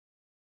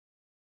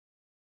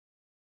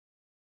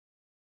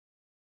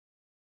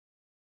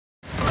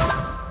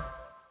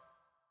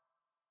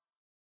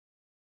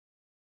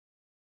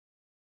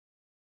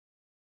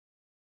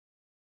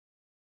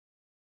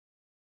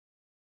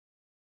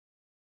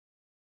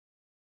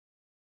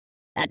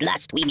At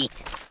last we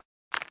meet.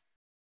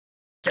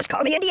 Just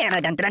call me Indiana.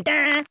 Dun, dun,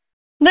 dun, dun.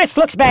 This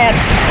looks bad.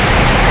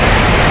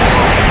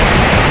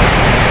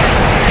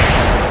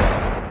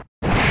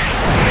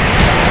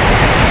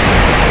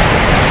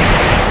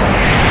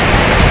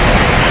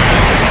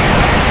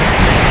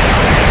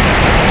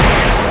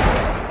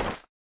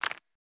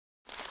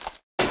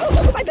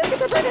 Oh, my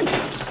biscuits are burning.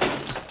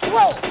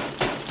 Whoa!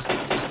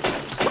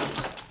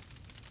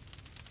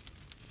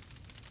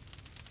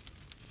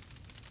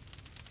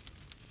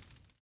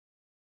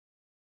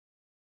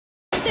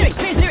 Siri,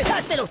 where's the nearest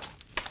hospital?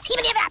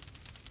 Even if that.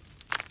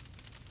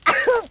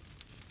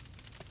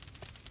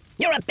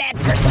 You're a bad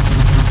person.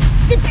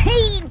 The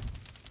pain!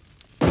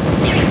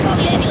 Siri, call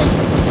the ambulance.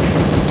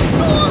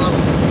 Oh!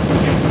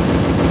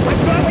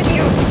 What's wrong with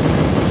you?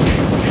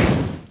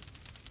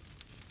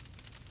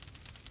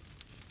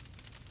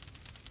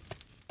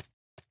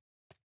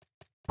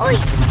 Oi!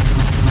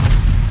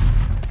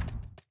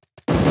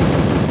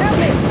 Help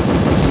me!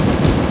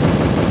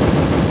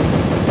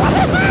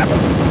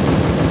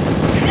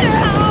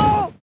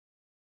 No!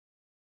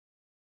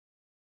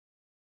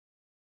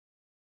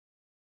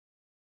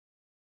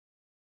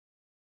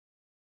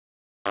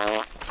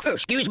 Oh,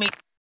 excuse me.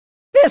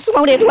 This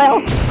won't end well.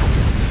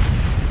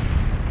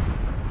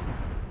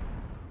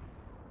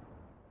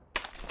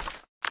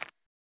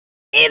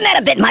 Isn't that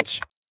a bit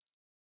much?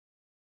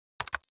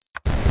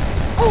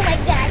 Oh my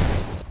god!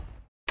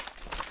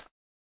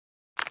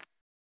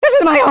 This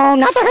is my home,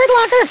 not the herd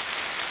locker.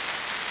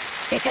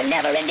 It's a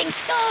never-ending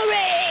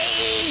story!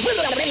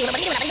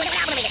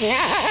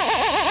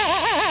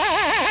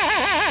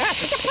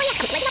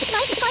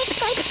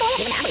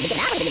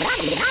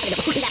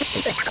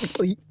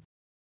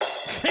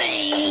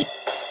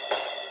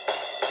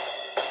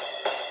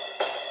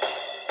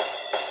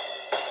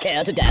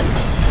 Care to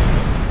dance?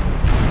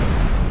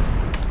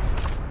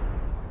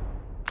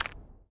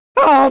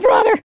 Oh,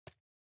 brother.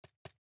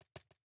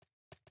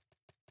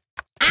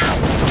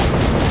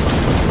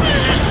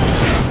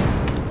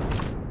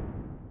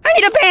 I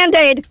need a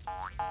Band-Aid.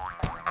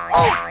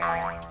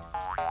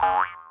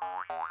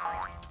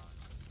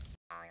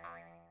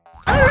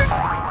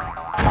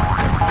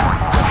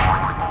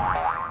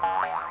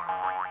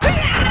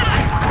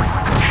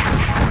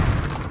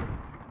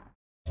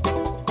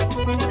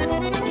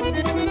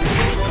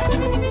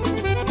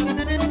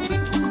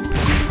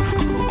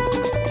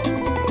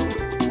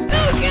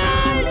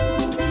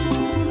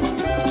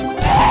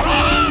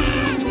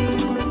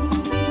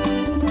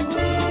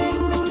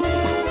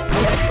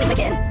 Sleep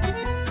again.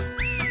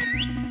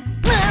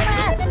 Mama!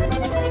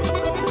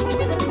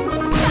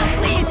 Stop,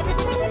 please!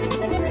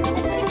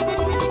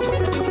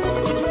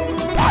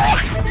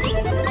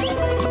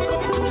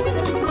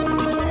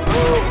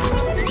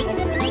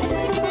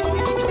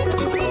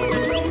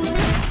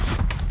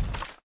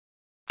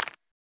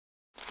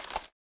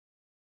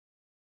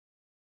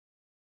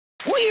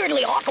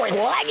 Weirdly awkward.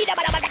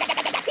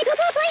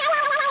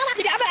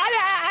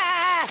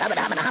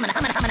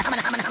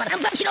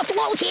 I'm bouncing off the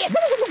walls here.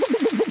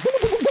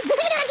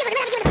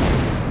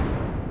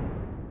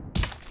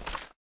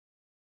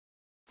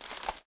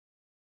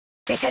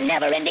 It's a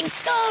never-ending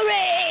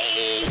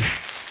story!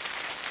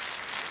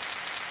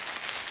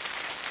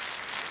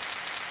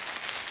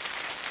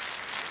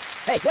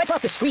 Hey, wipe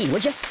off the screen,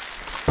 would you?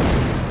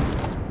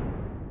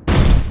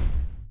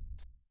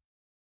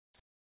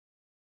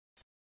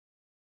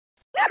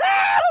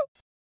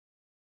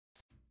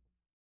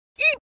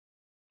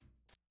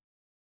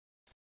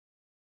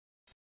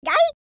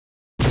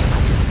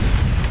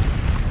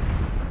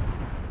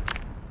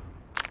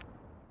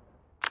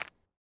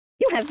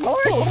 You have more?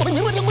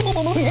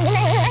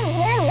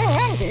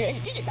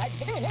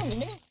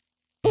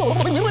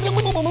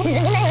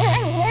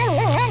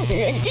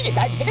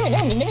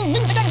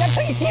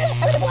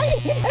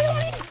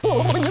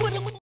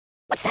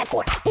 What's that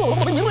for?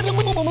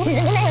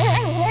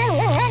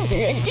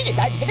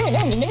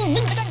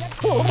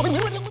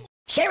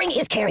 Sharing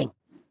is caring.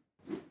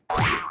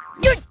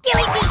 You're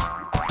killing me!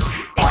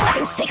 There's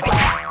nothing sacred.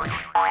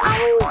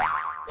 Oh!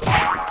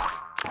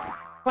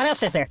 What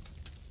else is there?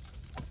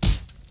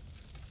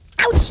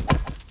 Ouch!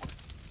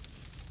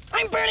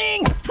 I'm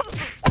burning!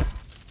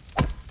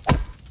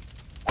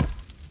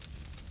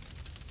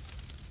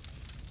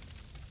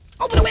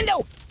 Open a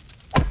window!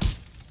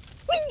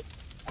 Whee!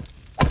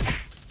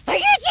 I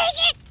can't take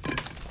it!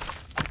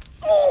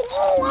 Oh,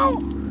 oh, oh!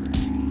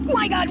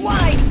 My God,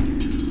 why?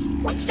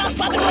 Stop,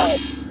 rock and roll!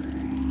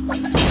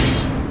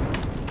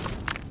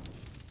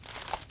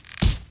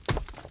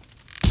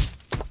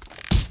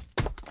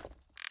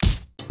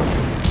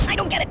 I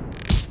don't get it!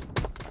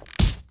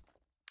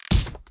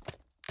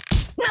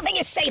 Nothing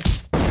is safe!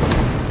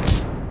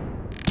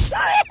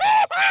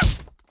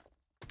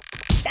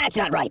 That's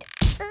not right.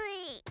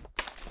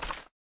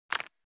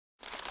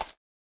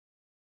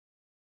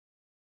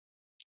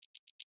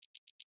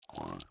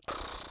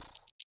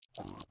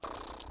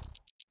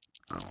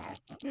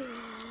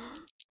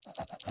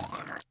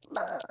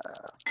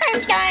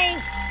 I'm dying!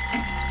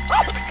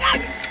 Oh,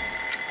 God!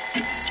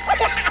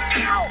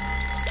 Ow!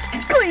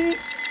 Please!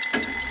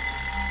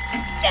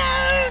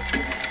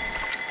 No!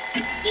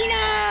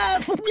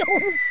 Enough!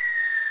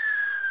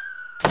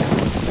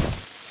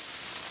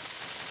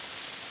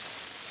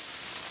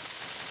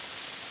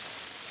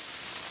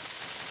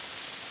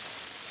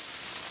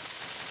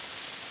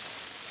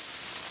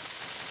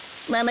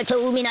 Mama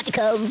told me not to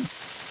come.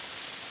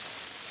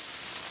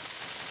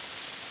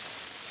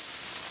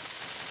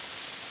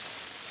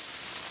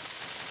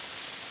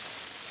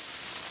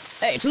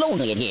 Hey, it's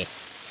lonely in here.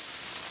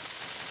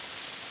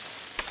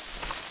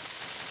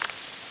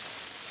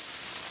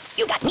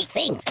 You got neat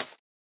things.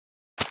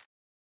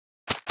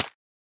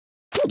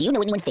 Ooh, do you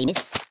know anyone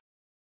famous?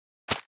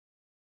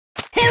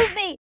 Help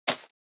me!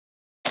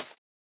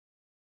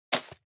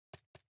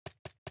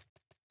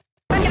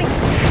 I'm getting...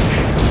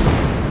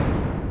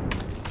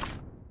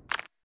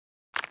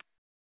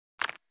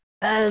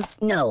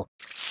 no.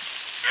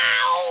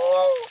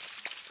 Ow!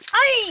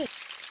 Ay!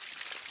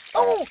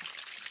 Oh!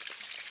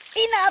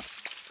 Enough!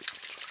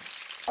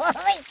 Oh,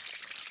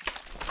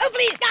 oh,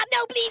 please, God,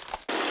 no, please!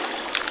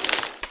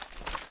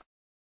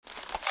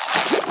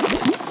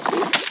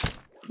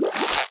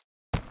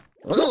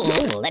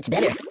 Oh, that's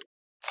better.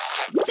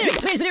 Siri,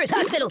 where's the nearest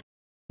hospital?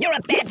 You're a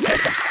bad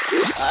person.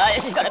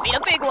 This is gonna be a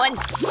big one.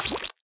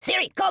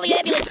 Siri, call the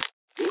ambulance.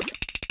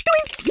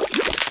 Doink!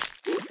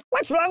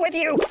 What's wrong with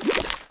you?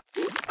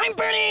 I'm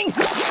burning!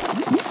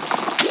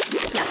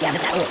 Yeah,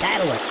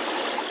 that'll work.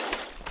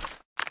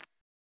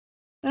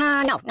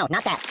 No,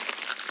 not that.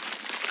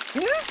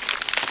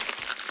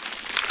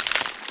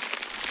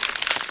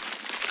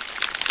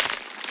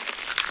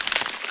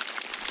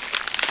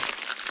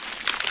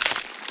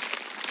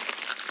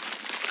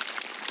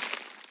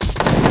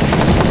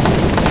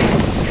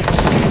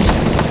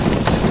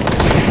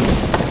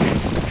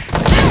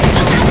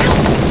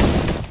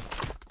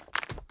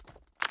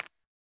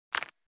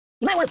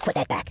 You might want to put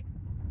that back.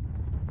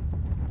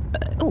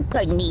 Oh,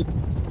 pardon me.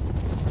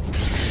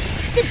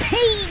 The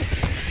pain!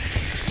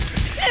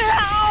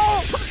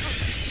 Ow!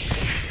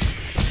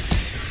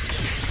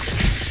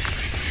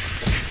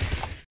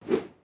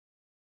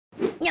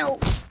 No.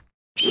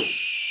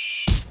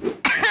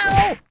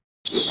 Ow!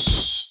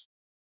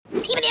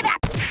 Even if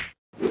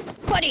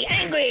Buddy,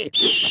 angry!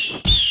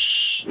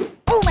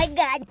 Oh my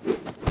God!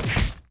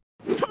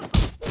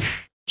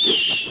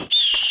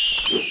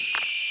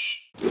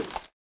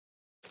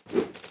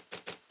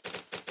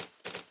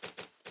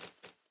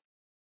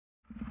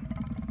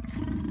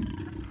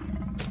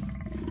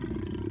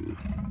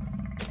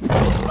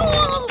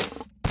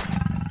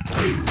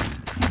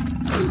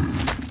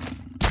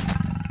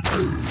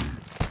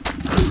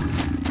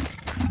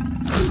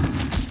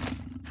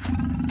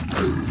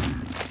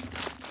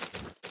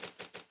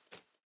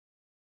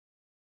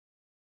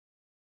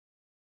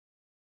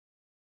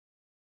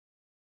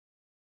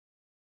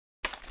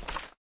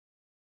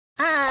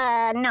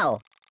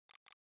 No.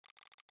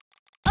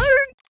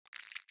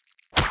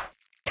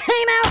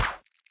 Time out!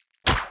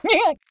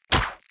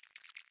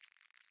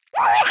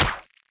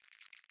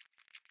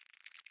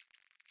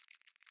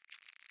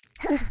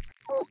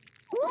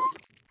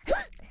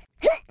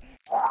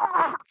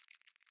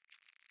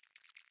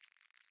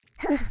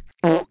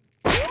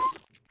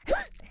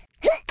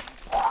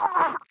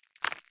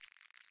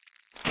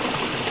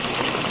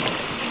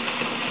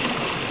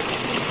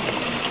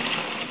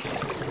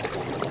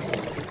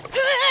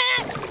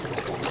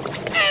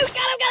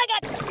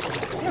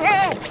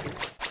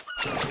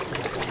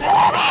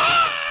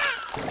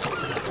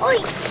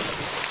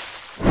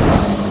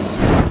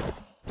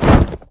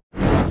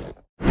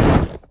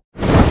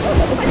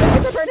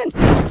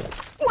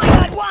 Why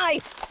not? Why?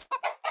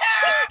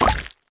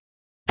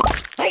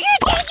 I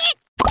can't take it!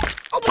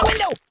 Open the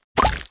window!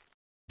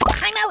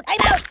 I'm out!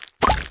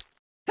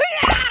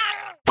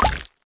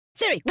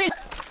 Siri, where's...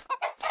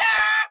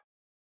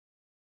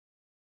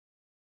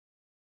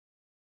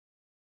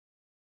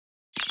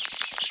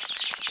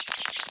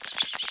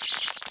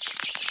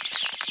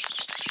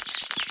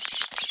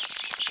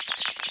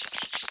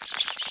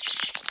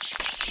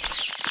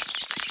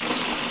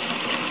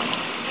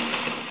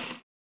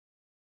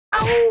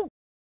 Oh!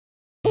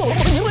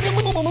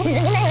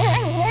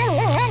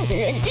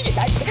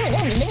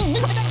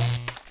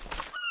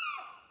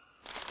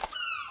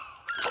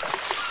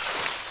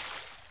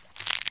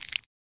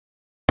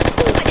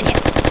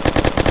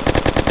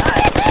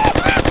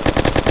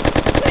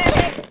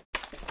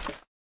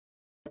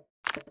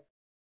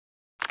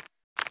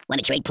 Want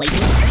to trade places?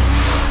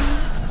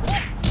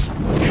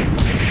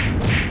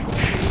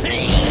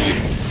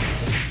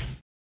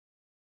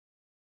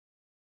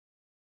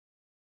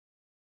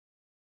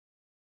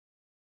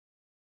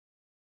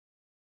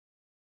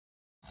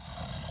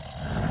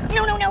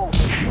 No!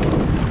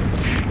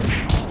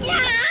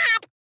 Yeah!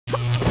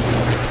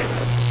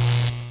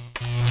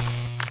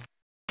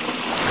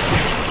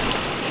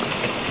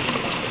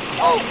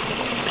 Oh!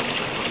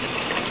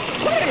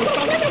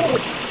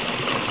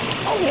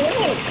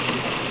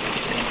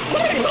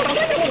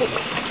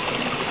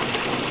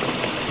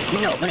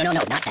 No,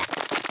 not that.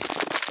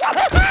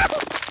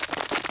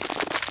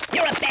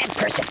 You're a bad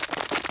person.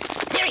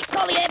 Siri,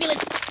 call the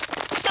ambulance.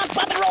 Stop,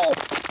 pop, and roll.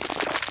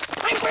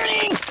 I'm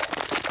burning!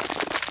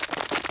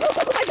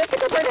 My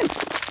biscuits are burning! Gordon!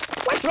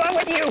 What's wrong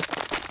with you?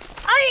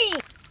 Aye!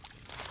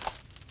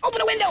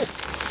 Open a window!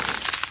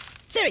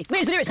 Siri,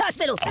 where's the nearest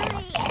hospital?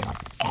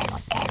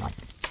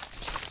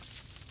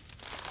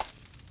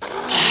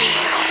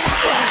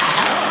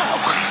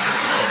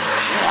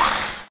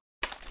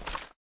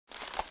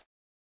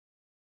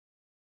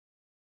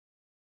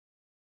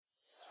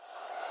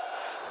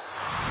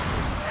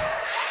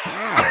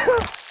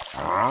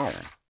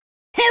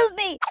 Help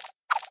me!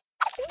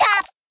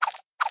 Stop!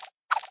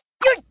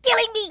 You're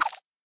killing me!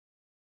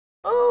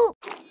 Ooh!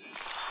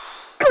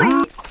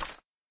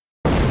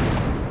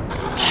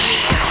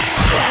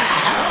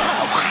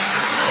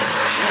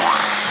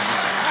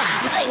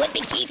 Hey, what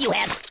big teeth you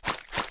have!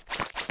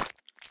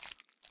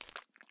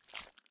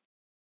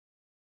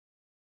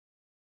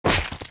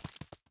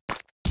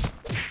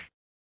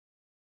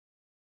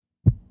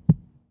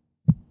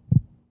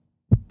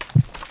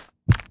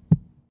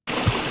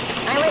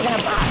 I live in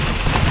a box.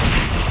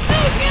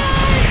 Oh, God!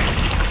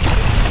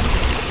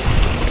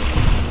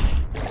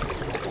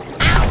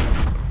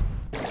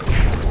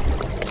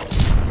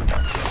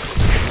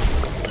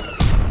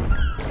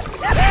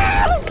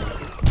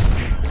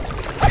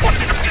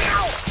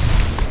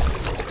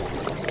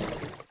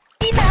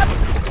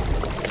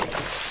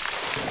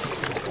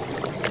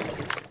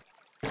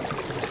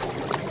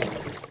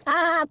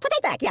 Put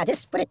it back. Yeah,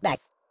 just put it back.